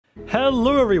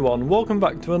Hello everyone, welcome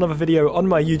back to another video on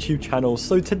my YouTube channel.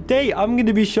 So today I'm going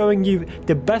to be showing you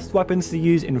the best weapons to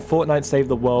use in Fortnite Save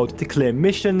the World to clear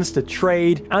missions, to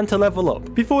trade, and to level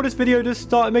up. Before this video does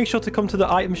start, make sure to come to the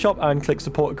item shop and click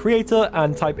support a creator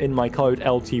and type in my code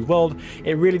LTWorld.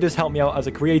 It really does help me out as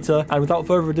a creator, and without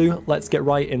further ado, let's get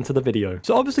right into the video.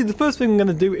 So obviously the first thing I'm going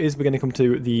to do is we're going to come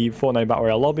to the Fortnite Battle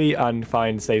Royale lobby and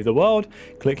find Save the World.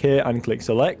 Click here and click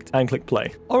select and click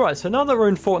play. Alright, so now that we're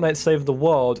in Fortnite Save the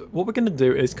World, what we're going to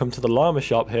do is come to the llama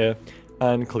shop here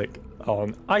and click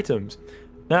on items.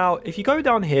 Now, if you go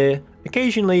down here,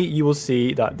 occasionally you will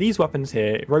see that these weapons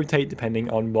here rotate depending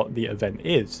on what the event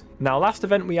is. Now, last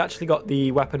event we actually got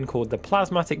the weapon called the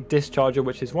Plasmatic Discharger,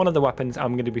 which is one of the weapons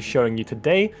I'm going to be showing you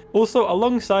today. Also,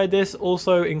 alongside this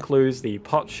also includes the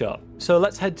pot shot. So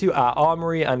let's head to our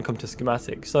armory and come to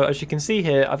schematics. So as you can see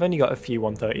here, I've only got a few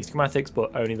 130 schematics,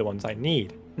 but only the ones I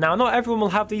need. Now, not everyone will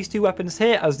have these two weapons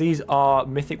here, as these are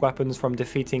mythic weapons from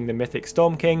defeating the mythic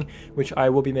Storm King, which I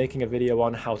will be making a video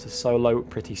on how to solo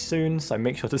pretty soon, so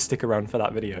make sure to stick around for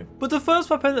that video. But the first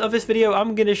weapon of this video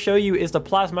I'm going to show you is the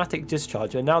Plasmatic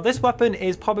Discharger. Now, this weapon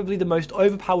is probably the most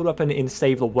overpowered weapon in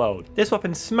Save the World. This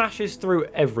weapon smashes through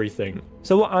everything.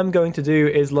 So what I'm going to do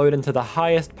is load into the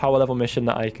highest power level mission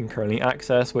that I can currently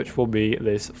access, which will be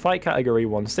this fight category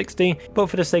 160. But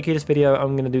for the sake of this video,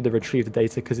 I'm going to do the retrieve the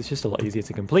data because it's just a lot easier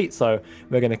to complete. So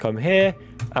we're going to come here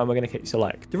and we're going to click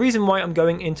select. The reason why I'm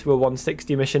going into a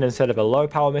 160 mission instead of a low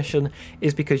power mission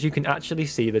is because you can actually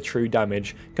see the true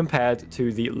damage compared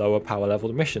to the lower power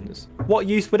level missions. What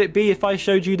use would it be if I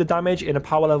showed you the damage in a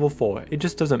power level 4? It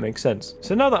just doesn't make sense.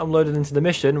 So now that I'm loaded into the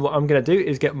mission, what I'm going to do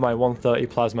is get my 130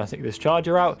 Plasmatic Discharger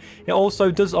out. It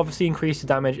also does obviously increase the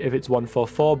damage if it's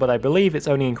 144, but I believe it's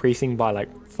only increasing by like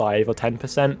 5 or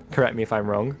 10%. Correct me if I'm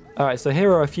wrong. Alright, so here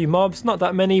are a few mobs, not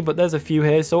that many, but there's a few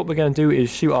here. So what we're going to do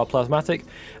is shoot our Plasmatic.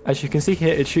 As you can see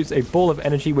here, it shoots a ball of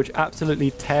energy which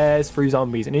absolutely tears through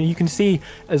zombies. And you can see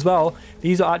as well,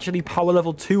 these are actually power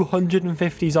level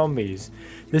 250 zombies.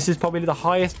 This is probably the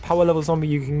highest power level zombie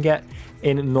you can get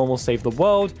in normal Save the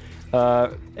World,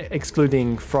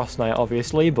 excluding Frost Knight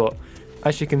obviously, but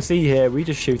as you can see here, we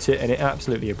just shoot it and it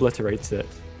absolutely obliterates it.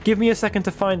 Give me a second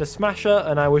to find a smasher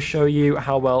and I will show you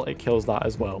how well it kills that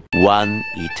as well. One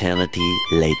eternity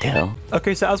later.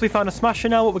 Okay, so as we found a smasher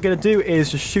now, what we're going to do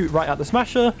is just shoot right at the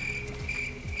smasher.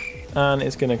 And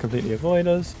it's going to completely avoid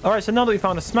us. Alright, so now that we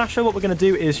found a smasher, what we're going to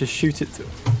do is just shoot it to...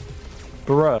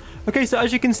 Bruh. Okay, so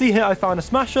as you can see here, I found a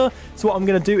smasher. So what I'm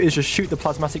going to do is just shoot the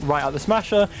Plasmatic right at the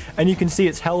smasher. And you can see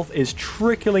its health is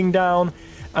trickling down.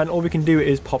 And all we can do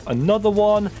is pop another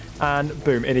one and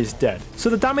boom, it is dead. So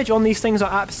the damage on these things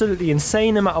are absolutely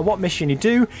insane no matter what mission you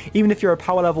do. Even if you're a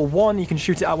power level 1, you can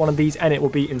shoot it at one of these and it will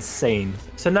be insane.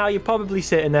 So now you're probably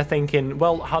sitting there thinking,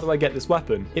 well, how do I get this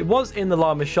weapon? It was in the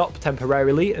llama shop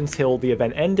temporarily until the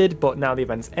event ended, but now the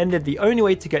event's ended. The only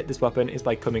way to get this weapon is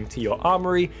by coming to your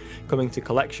armory, coming to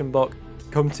collection book,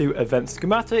 come to event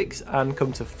schematics and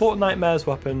come to Fortnite Mayor's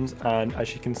weapons, and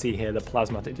as you can see here, the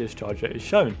Plasmatic Discharger is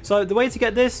shown. So the way to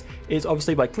get this is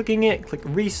obviously by clicking it, click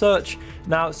research.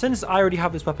 Now, since I already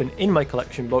have this weapon in my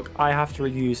collection book, I have to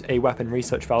use a weapon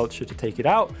research voucher to take it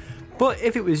out. But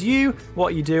if it was you,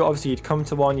 what you do, obviously you'd come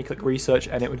to one, you click research,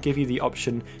 and it would give you the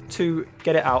option to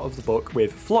get it out of the book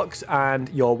with flux and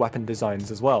your weapon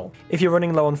designs as well. If you're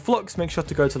running low on flux, make sure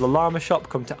to go to the llama shop,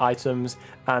 come to items,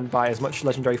 and buy as much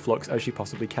legendary flux as you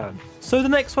possibly can. So the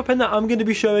next weapon that I'm going to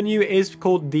be showing you is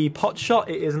called the pot shot.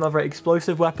 It is another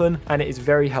explosive weapon, and it is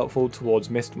very helpful towards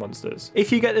mist monsters.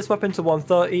 If you get this weapon to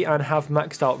 130 and have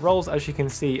maxed out rolls, as you can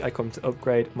see, I come to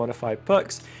upgrade modified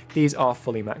perks. These are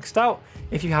fully maxed out.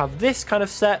 If you have this kind of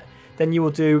set, then you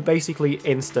will do basically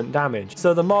instant damage.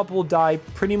 So the mob will die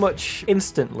pretty much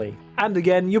instantly. And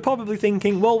again, you're probably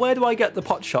thinking, well, where do I get the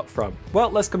pot shot from? Well,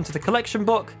 let's come to the collection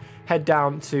book, head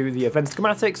down to the event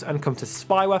schematics and come to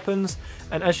spy weapons.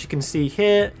 And as you can see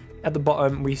here at the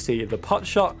bottom, we see the pot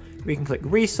shot. We can click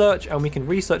research and we can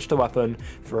research the weapon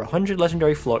for 100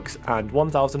 legendary flux and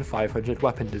 1,500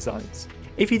 weapon designs.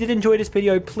 If you did enjoy this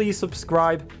video, please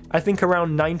subscribe. I think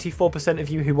around 94% of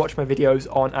you who watch my videos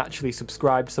aren't actually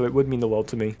subscribed, so it would mean the world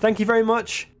to me. Thank you very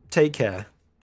much. Take care.